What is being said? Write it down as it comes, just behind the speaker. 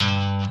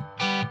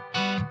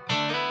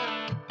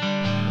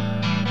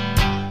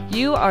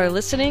You are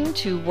listening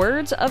to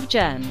Words of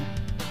Jen,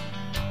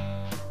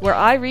 where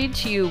I read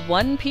to you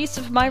one piece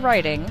of my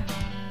writing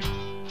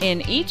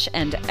in each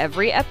and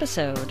every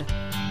episode.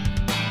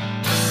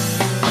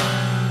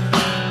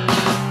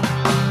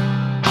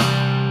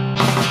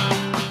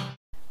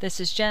 This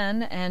is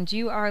Jen, and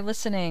you are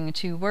listening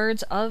to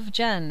Words of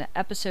Jen,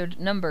 episode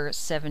number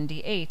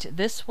 78.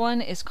 This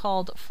one is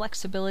called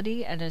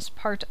Flexibility and is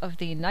part of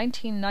the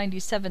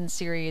 1997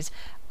 series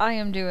I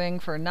am doing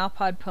for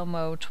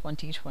NaPodPoMo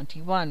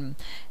 2021.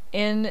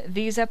 In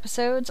these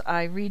episodes,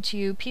 I read to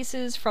you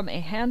pieces from a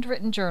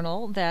handwritten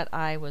journal that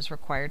I was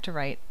required to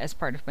write as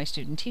part of my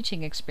student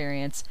teaching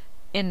experience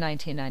in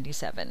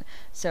 1997.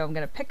 So I'm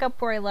going to pick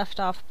up where I left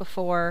off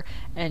before,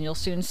 and you'll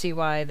soon see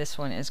why this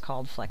one is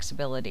called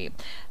Flexibility.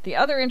 The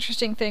other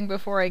interesting thing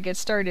before I get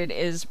started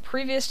is,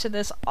 previous to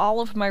this, all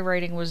of my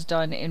writing was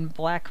done in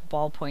black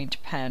ballpoint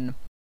pen.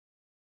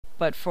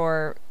 But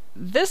for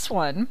this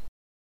one,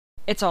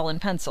 it's all in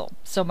pencil.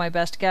 So my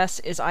best guess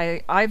is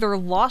I either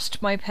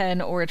lost my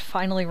pen or it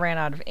finally ran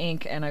out of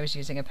ink and I was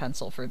using a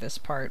pencil for this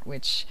part,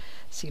 which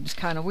seems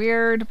kind of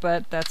weird,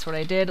 but that's what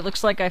I did. It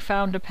looks like I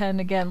found a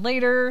pen again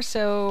later,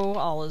 so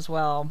all is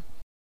well.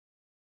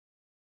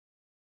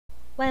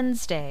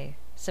 Wednesday,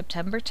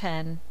 September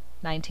 10,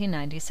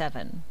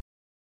 1997.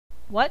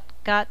 What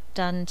got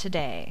done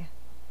today?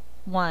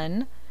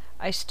 1.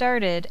 I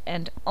started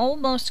and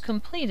almost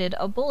completed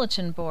a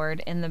bulletin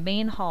board in the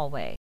main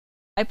hallway.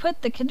 I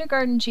put the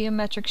kindergarten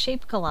geometric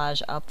shape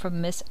collage up from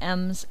Miss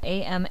M's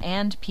AM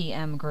and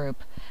PM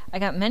group. I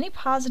got many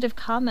positive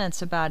comments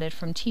about it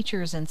from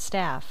teachers and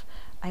staff.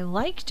 I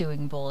like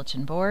doing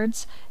bulletin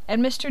boards,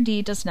 and Mr.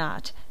 D does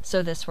not,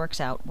 so this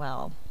works out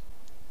well.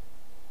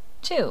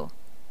 2.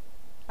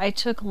 I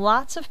took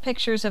lots of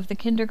pictures of the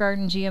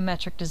kindergarten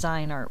geometric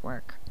design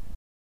artwork.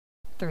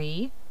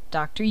 3.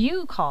 Dr.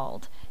 Yu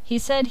called. He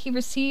said he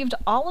received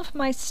all of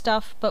my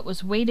stuff but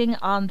was waiting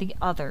on the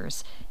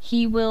others.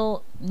 He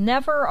will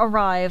never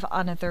arrive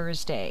on a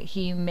Thursday.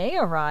 He may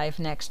arrive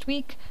next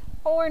week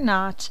or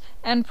not,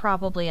 and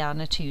probably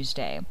on a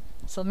Tuesday.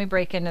 So let me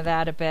break into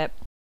that a bit.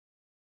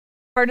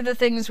 Part of the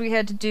things we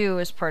had to do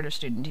as part of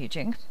student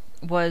teaching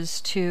was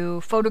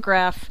to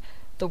photograph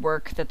the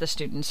work that the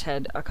students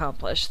had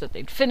accomplished, that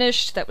they'd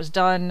finished, that was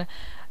done.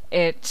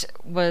 It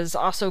was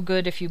also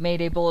good if you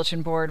made a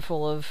bulletin board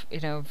full of,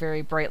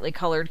 very brightly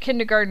colored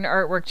kindergarten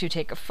artwork, to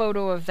take a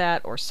photo of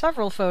that or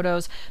several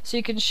photos so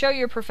you can show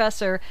your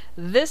professor,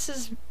 this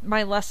is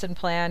my lesson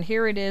plan,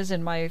 here it is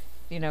in my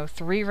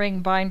 3-ring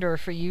binder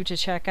for you to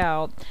check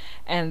out,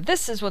 and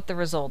this is what the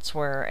results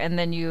were. And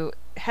then you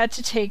had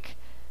to take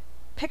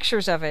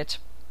pictures of it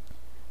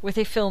with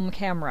a film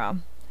camera,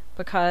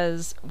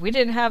 because we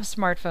didn't have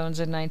smartphones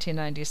in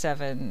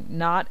 1997,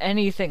 not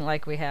anything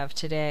like we have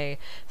today.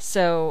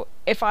 So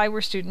if I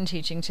were student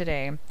teaching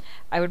today,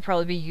 I would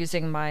probably be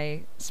using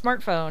my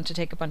smartphone to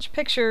take a bunch of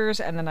pictures,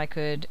 and then I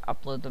could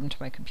upload them to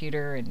my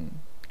computer and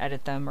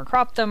edit them or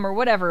crop them or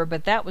whatever,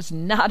 but that was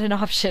not an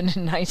option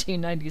in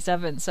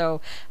 1997.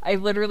 So I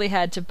literally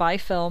had to buy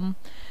film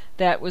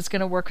that was going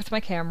to work with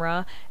my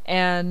camera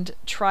and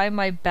try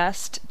my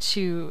best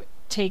to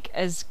take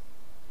as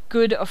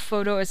good a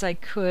photo as I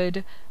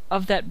could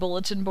of that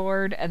bulletin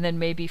board, and then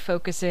maybe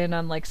focus in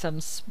on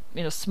some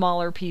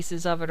smaller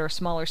pieces of it or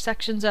smaller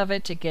sections of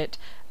it to get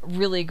a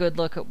really good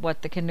look at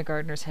what the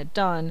kindergartners had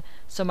done,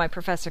 so my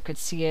professor could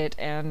see it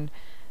and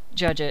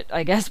judge it,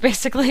 I guess,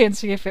 basically, and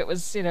see if it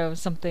was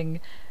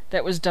something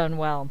that was done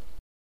well.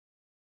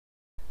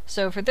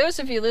 So for those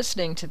of you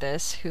listening to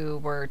this who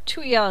were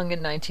too young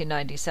in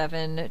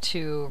 1997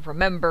 to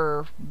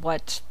remember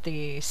what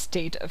the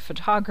state of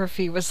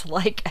photography was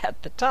like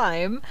at the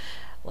time,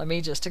 let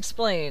me just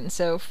explain.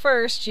 So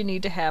first, you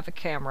need to have a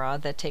camera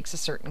that takes a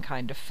certain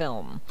kind of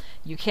film.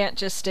 You can't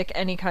just stick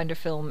any kind of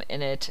film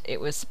in it. It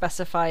was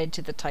specified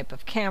to the type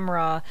of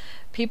camera.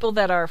 People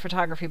that are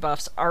photography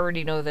buffs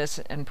already know this,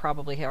 and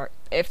probably are,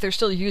 if they're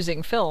still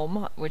using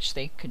film, which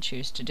they could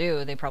choose to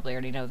do, they probably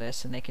already know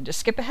this, and they can just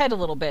skip ahead a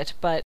little bit.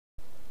 But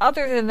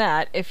other than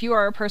that, if you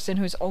are a person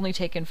who's only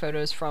taken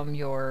photos from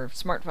your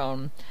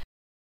smartphone,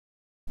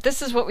 this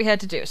is what we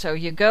had to do. So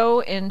you go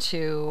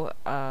into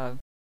a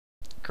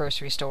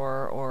grocery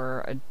store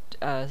or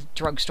a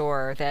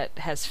drugstore that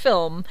has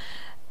film,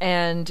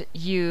 and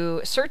you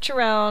search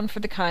around for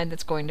the kind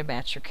that's going to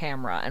match your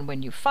camera. And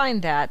when you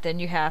find that, then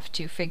you have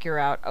to figure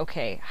out,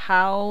 okay,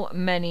 how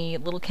many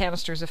little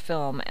canisters of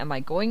film am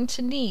I going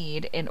to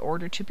need in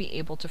order to be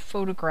able to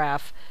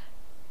photograph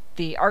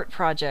the art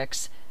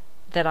projects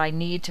that I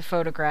need to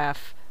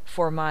photograph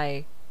for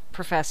my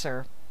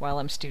professor while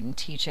I'm student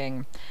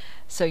teaching.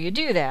 So you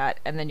do that,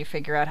 and then you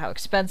figure out how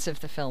expensive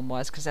the film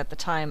was, because at the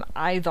time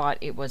I thought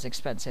it was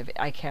expensive.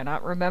 I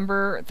cannot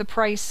remember the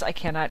price. I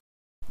cannot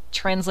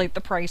translate the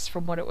price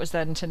from what it was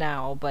then to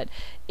now, but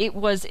it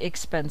was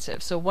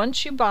expensive. So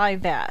once you buy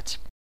that,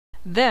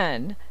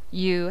 then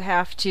you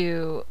have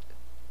to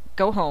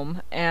go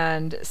home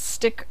and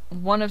stick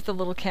one of the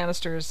little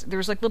canisters. There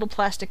was like little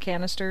plastic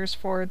canisters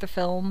for the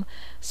film,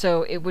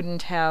 so it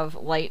wouldn't have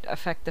light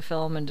affect the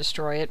film and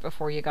destroy it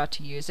before you got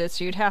to use it.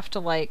 So you'd have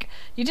to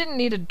you didn't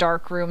need a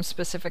dark room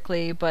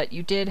specifically, but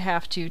you did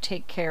have to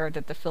take care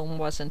that the film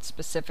wasn't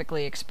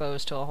specifically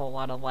exposed to a whole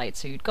lot of light.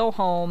 So you'd go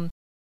home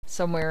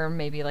somewhere,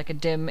 maybe like a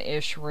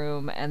dim-ish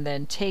room, and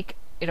then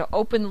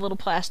open the little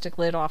plastic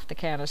lid off the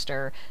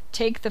canister,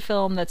 take the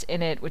film that's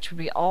in it, which would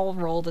be all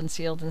rolled and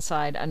sealed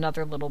inside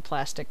another little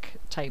plastic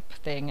type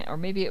thing, or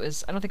maybe it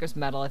was, I don't think it was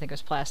metal, I think it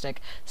was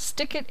plastic,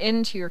 stick it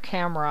into your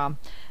camera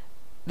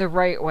the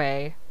right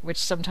way, which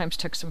sometimes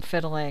took some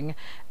fiddling,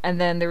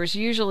 and then there was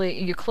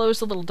usually, you close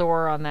the little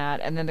door on that,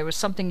 and then there was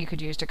something you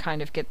could use to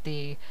kind of get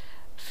the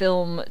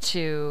film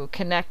to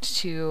connect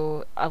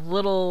to a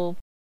little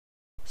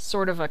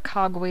sort of a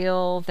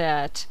cogwheel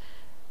that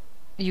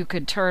you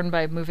could turn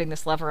by moving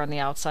this lever on the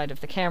outside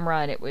of the camera,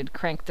 and it would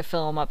crank the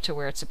film up to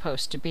where it's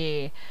supposed to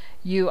be.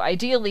 You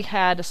ideally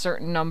had a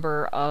certain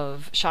number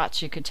of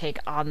shots you could take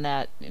on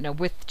that,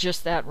 with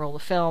just that roll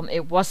of film.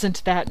 It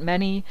wasn't that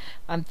many.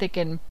 I'm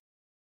thinking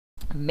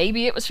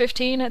maybe it was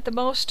 15 at the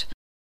most.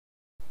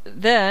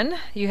 Then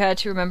you had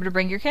to remember to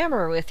bring your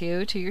camera with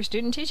you to your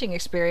student teaching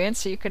experience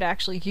so you could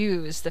actually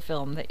use the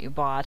film that you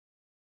bought.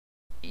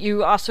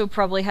 You also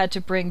probably had to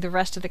bring the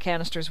rest of the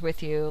canisters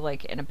with you,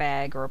 like in a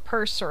bag or a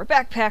purse or a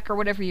backpack or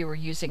whatever you were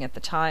using at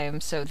the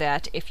time, so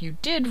that if you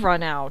did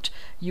run out,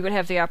 you would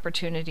have the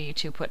opportunity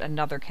to put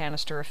another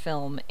canister of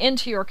film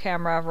into your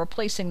camera,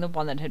 replacing the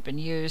one that had been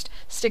used,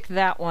 stick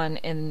that one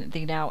in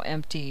the now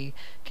empty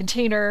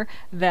container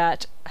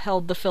that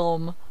held the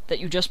film that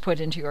you just put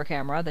into your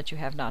camera that you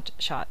have not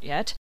shot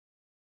yet,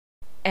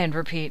 and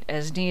repeat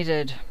as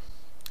needed.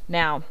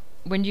 Now,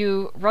 when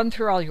you run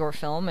through all your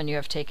film and you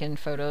have taken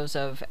photos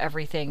of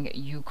everything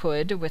you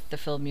could with the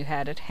film you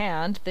had at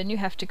hand, then you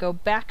have to go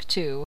back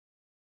to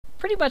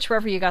pretty much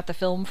wherever you got the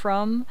film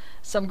from.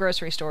 Some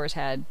grocery stores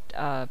had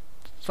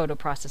photo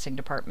processing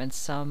departments,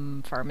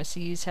 some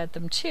pharmacies had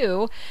them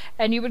too,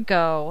 and you would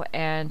go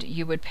and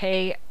you would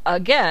pay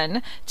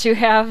again to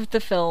have the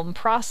film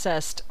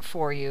processed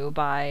for you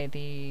by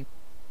the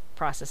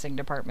processing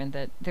department.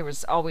 That there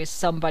was always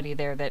somebody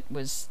there that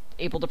was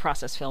able to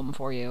process film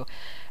for you,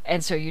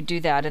 and so you'd do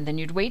that, and then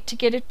you'd wait to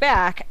get it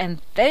back,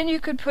 and then you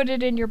could put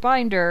it in your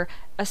binder,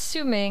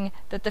 assuming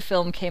that the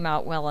film came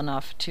out well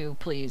enough to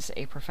please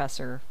a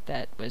professor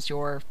that was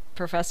your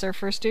professor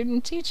for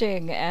student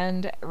teaching,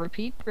 and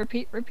repeat.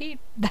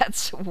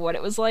 That's what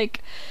it was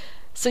like.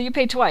 So you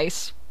paid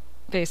twice,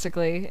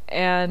 basically,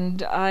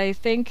 and I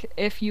think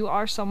if you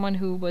are someone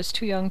who was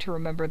too young to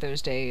remember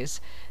those days,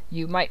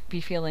 you might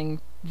be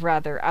feeling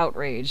rather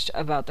outraged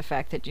about the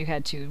fact that you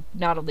had to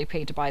not only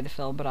pay to buy the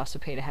film, but also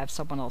pay to have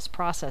someone else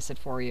process it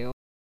for you.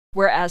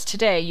 Whereas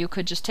today, you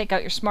could just take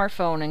out your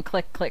smartphone and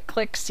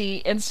click, see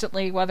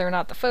instantly whether or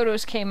not the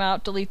photos came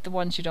out, delete the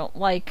ones you don't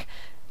like.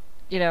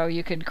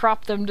 You could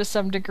crop them to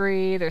some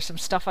degree. There's some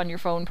stuff on your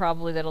phone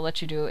probably that'll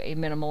let you do a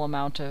minimal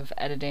amount of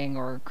editing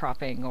or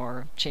cropping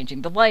or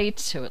changing the light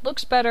so it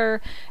looks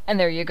better, and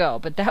there you go.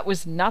 But that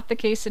was not the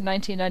case in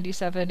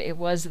 1997. It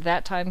was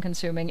that time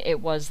consuming.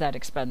 It was that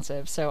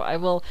expensive. So I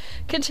will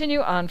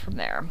continue on from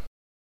there.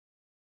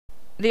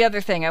 The other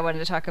thing I wanted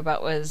to talk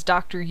about was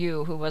Dr.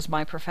 Yu, who was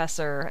my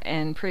professor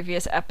in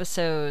previous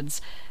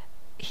episodes.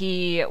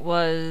 We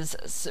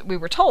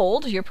were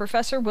told your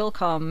professor will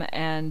come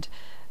and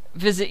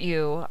visit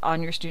you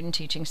on your student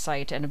teaching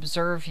site and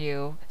observe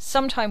you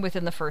sometime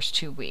within the first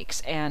 2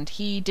 weeks, and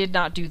he did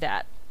not do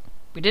that.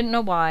 We didn't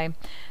know why.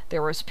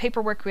 There was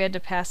paperwork we had to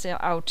pass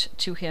out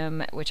to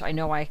him, which I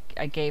know I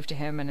gave to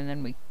him, and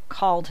then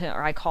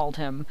I called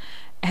him,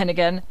 and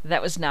again,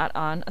 that was not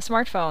on a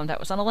smartphone, that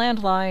was on a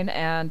landline,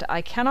 and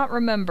I cannot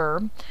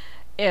remember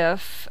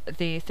if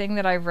the thing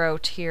that I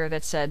wrote here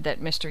that said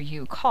that Mr.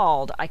 Yu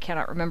called, I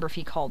cannot remember if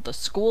he called the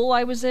school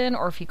I was in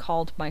or if he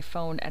called my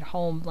phone at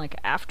home, like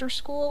after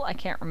school. I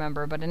can't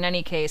remember, but in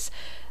any case,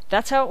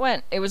 that's how it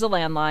went. It was a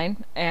landline,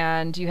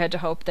 and you had to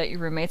hope that your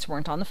roommates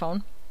weren't on the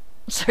phone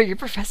so your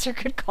professor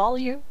could call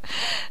you,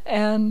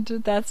 and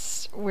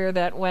that's where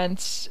that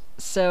went.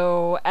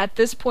 So at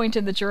this point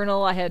in the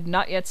journal, I had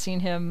not yet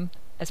seen him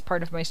as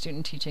part of my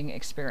student teaching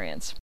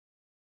experience.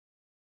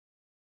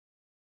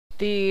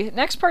 The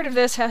next part of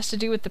this has to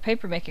do with the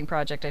papermaking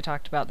project I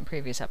talked about in the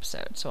previous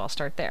episode, so I'll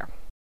start there.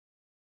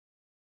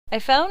 I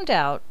found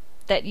out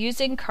that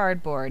using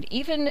cardboard,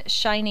 even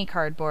shiny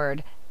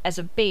cardboard, as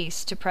a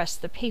base to press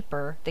the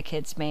paper the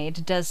kids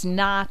made does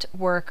not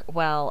work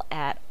well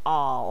at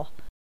all.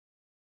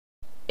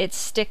 It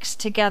sticks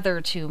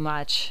together too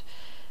much.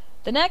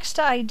 The next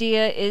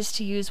idea is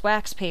to use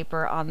wax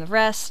paper on the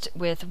rest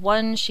with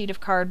one sheet of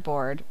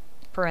cardboard,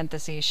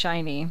 parentheses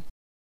shiny.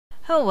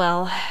 Oh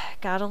well,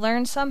 gotta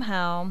learn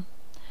somehow.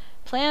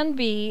 Plan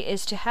B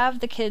is to have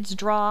the kids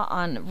draw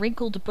on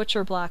wrinkled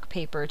butcher block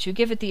paper to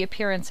give it the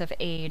appearance of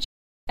age,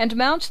 and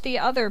mount the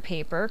other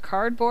paper,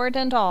 cardboard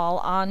and all,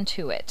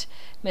 onto it.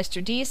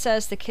 Mr. D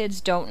says the kids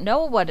don't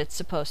know what it's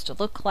supposed to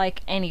look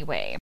like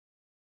anyway.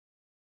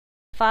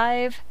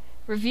 5.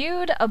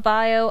 Reviewed a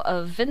bio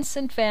of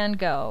Vincent van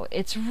Gogh.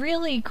 It's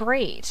really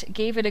great.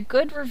 Gave it a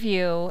good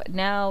review.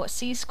 Now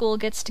C School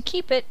gets to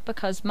keep it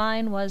because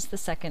mine was the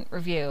second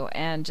review.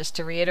 And just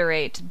to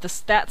reiterate,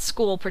 that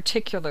school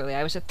particularly,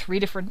 I was at 3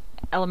 different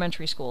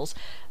elementary schools.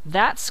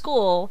 That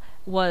school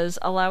was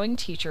allowing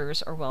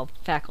teachers, or well,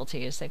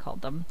 faculty as they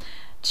called them,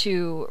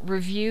 to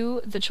review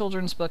the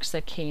children's books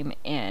that came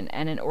in,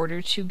 and in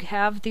order to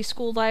have the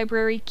school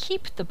library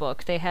keep the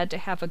book, they had to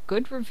have a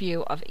good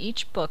review of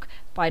each book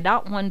by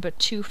not 1 but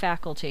 2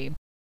 faculty.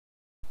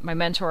 My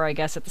mentor, I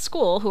guess, at the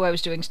school, who I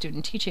was doing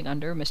student teaching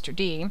under, Mr.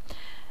 D,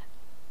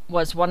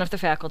 was one of the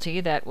faculty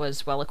that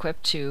was well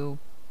equipped to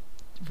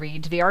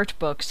read the art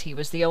books. He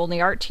was the only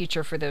art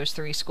teacher for those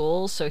 3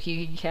 schools, so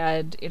he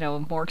had,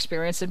 more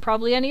experience than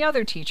probably any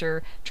other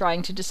teacher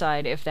trying to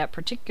decide if that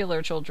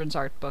particular children's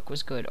art book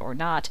was good or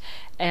not.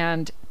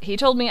 And he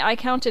told me I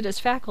counted as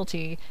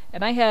faculty,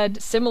 and I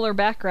had similar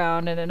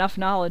background and enough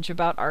knowledge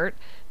about art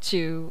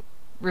to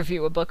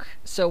review a book,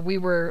 so we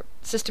were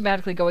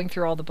systematically going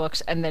through all the books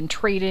and then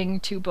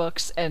trading 2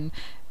 books and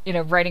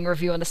writing a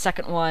review on the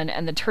second one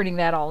and then turning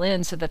that all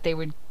in so that we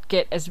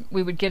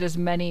would get as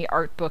many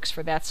art books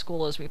for that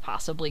school as we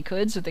possibly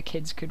could so the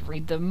kids could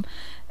read them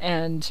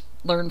and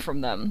learn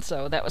from them.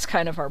 So that was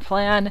kind of our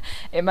plan.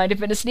 It might have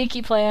been a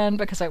sneaky plan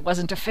because I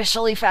wasn't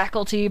officially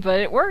faculty, but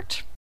it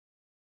worked.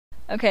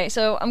 Okay,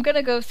 so I'm going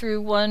to go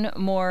through one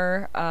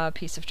more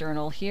piece of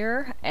journal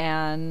here,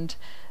 and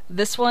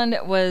this one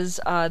was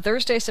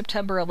Thursday,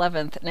 September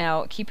 11th.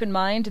 Now, keep in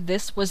mind,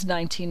 this was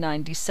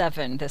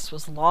 1997. This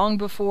was long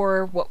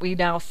before what we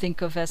now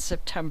think of as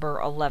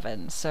September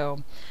 11,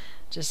 so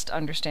just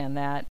understand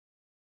that.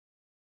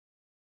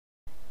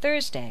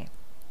 Thursday,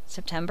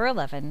 September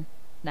 11,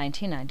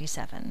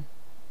 1997.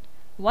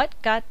 What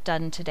got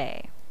done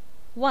today?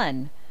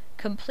 1.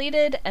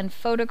 Completed and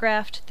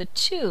photographed the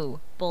 2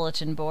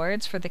 bulletin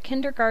boards for the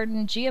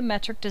kindergarten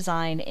geometric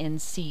design in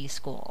C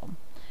School.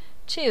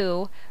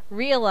 2.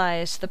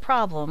 Realized the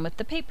problem with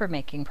the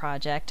paper-making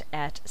project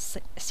at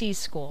C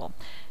School.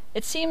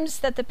 It seems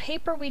that the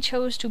paper we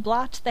chose to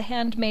blot the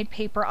handmade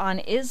paper on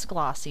is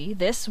glossy.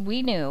 This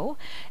we knew.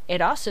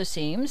 It also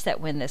seems that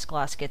when this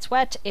gloss gets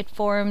wet, it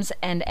forms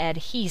an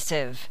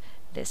adhesive.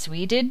 This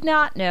we did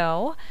not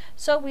know,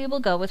 so we will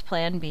go with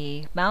Plan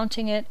B,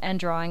 mounting it and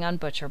drawing on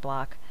butcher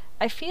block.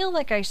 I feel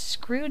like I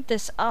screwed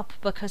this up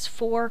because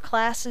 4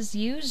 classes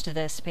used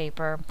this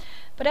paper,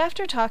 but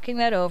after talking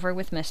that over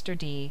with Mr.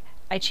 D,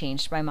 I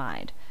changed my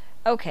mind.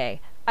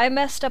 Okay, I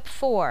messed up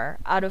 4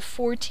 out of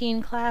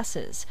 14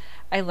 classes.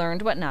 I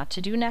learned what not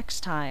to do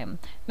next time.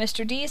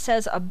 Mr. D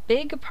says a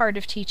big part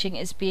of teaching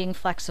is being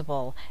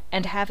flexible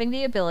and having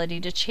the ability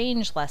to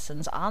change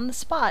lessons on the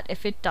spot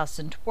if it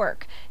doesn't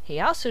work.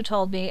 He also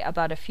told me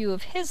about a few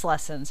of his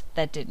lessons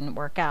that didn't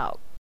work out.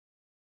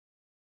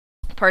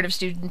 Part of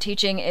student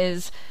teaching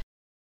is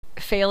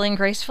failing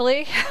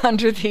gracefully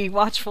under the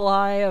watchful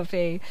eye of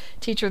a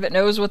teacher that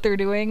knows what they're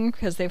doing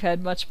because they've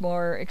had much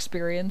more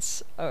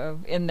experience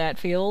in that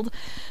field.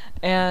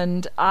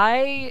 And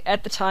I,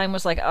 at the time,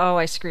 was like, oh,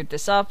 I screwed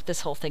this up.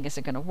 This whole thing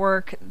isn't going to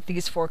work.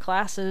 These 4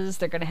 classes,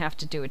 they're going to have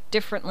to do it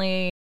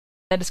differently.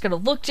 And it's going to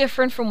look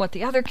different from what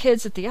the other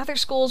kids at the other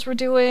schools were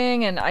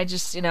doing. And I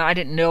just, I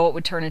didn't know it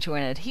would turn into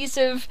an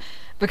adhesive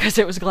because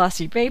it was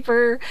glossy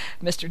paper.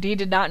 Mr. D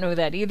did not know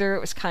that either.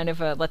 It was kind of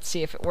a, let's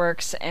see if it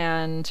works.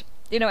 And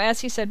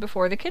as he said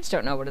before, the kids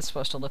don't know what it's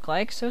supposed to look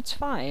like, so it's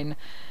fine.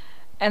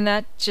 And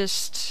that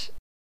just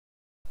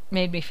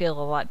made me feel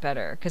a lot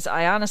better, because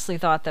I honestly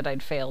thought that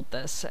I'd failed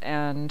this,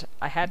 and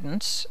I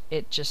hadn't.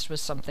 It just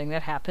was something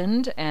that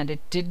happened, and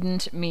it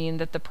didn't mean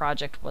that the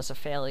project was a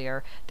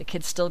failure. The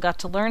kids still got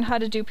to learn how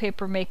to do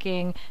paper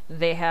making.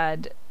 They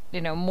had,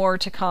 more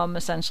to come,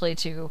 essentially,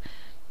 to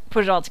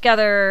put it all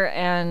together,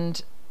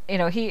 and,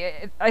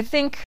 I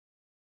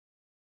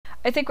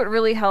think what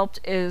really helped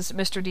is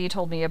Mr. D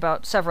told me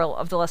about several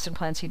of the lesson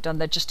plans he'd done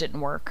that just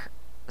didn't work.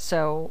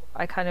 So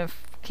I kind of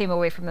came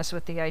away from this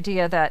with the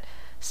idea that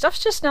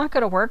stuff's just not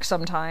going to work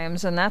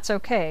sometimes, and that's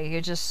okay.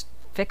 You just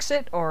fix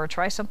it, or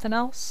try something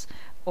else,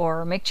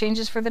 or make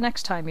changes for the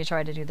next time you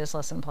try to do this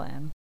lesson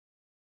plan.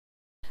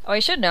 Oh, I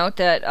should note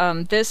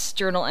that this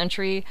journal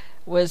entry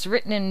was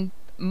written in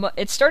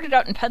it started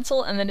out in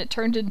pencil, and then it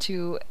turned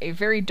into a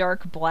very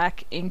dark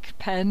black ink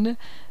pen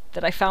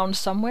that I found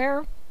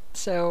somewhere.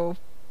 So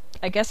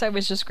I guess I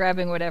was just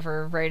grabbing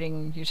whatever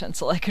writing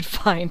utensil I could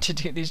find to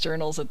do these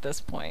journals at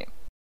this point.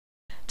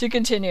 To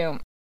continue.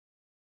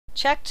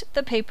 Checked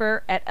the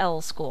paper at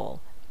L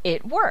School.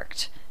 It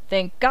worked.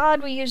 Thank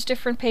God we used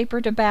different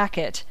paper to back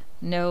it.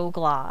 No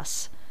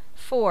gloss.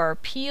 4.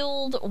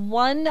 Peeled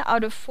 1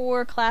 out of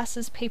 4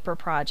 classes paper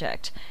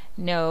project.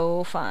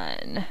 No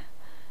fun.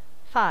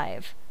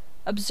 5.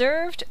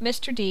 Observed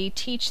Mr. D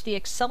teach the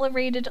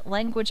Accelerated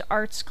Language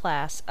Arts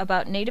class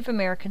about Native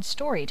American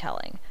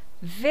storytelling.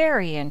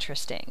 Very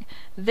interesting.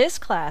 This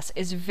class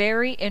is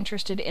very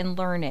interested in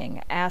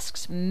learning,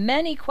 asks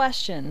many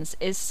questions,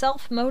 is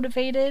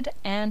self-motivated,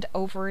 and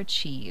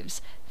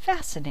overachieves.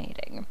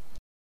 Fascinating.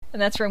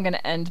 And that's where I'm going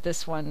to end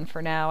this one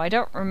for now. I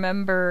don't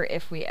remember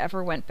if we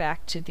ever went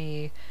back to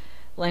the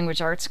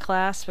language arts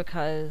class,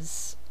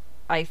 because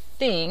I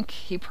think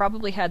he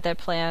probably had that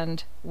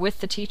planned with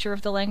the teacher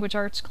of the language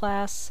arts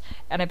class,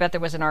 and I bet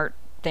there was an art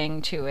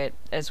thing to it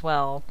as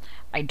well.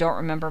 I don't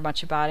remember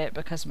much about it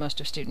because most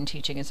of student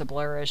teaching is a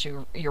blur as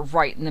you're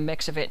right in the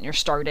mix of it and you're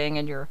starting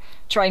and you're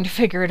trying to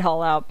figure it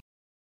all out.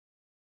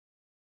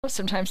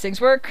 Sometimes things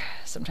work,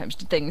 sometimes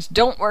things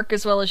don't work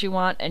as well as you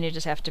want, and you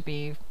just have to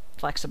be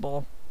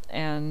flexible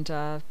and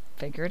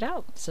figure it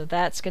out. So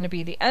that's going to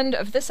be the end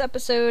of this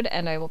episode,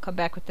 and I will come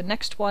back with the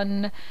next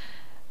one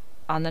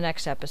on the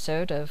next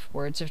episode of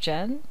Words of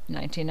Jen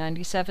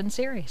 1997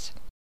 series.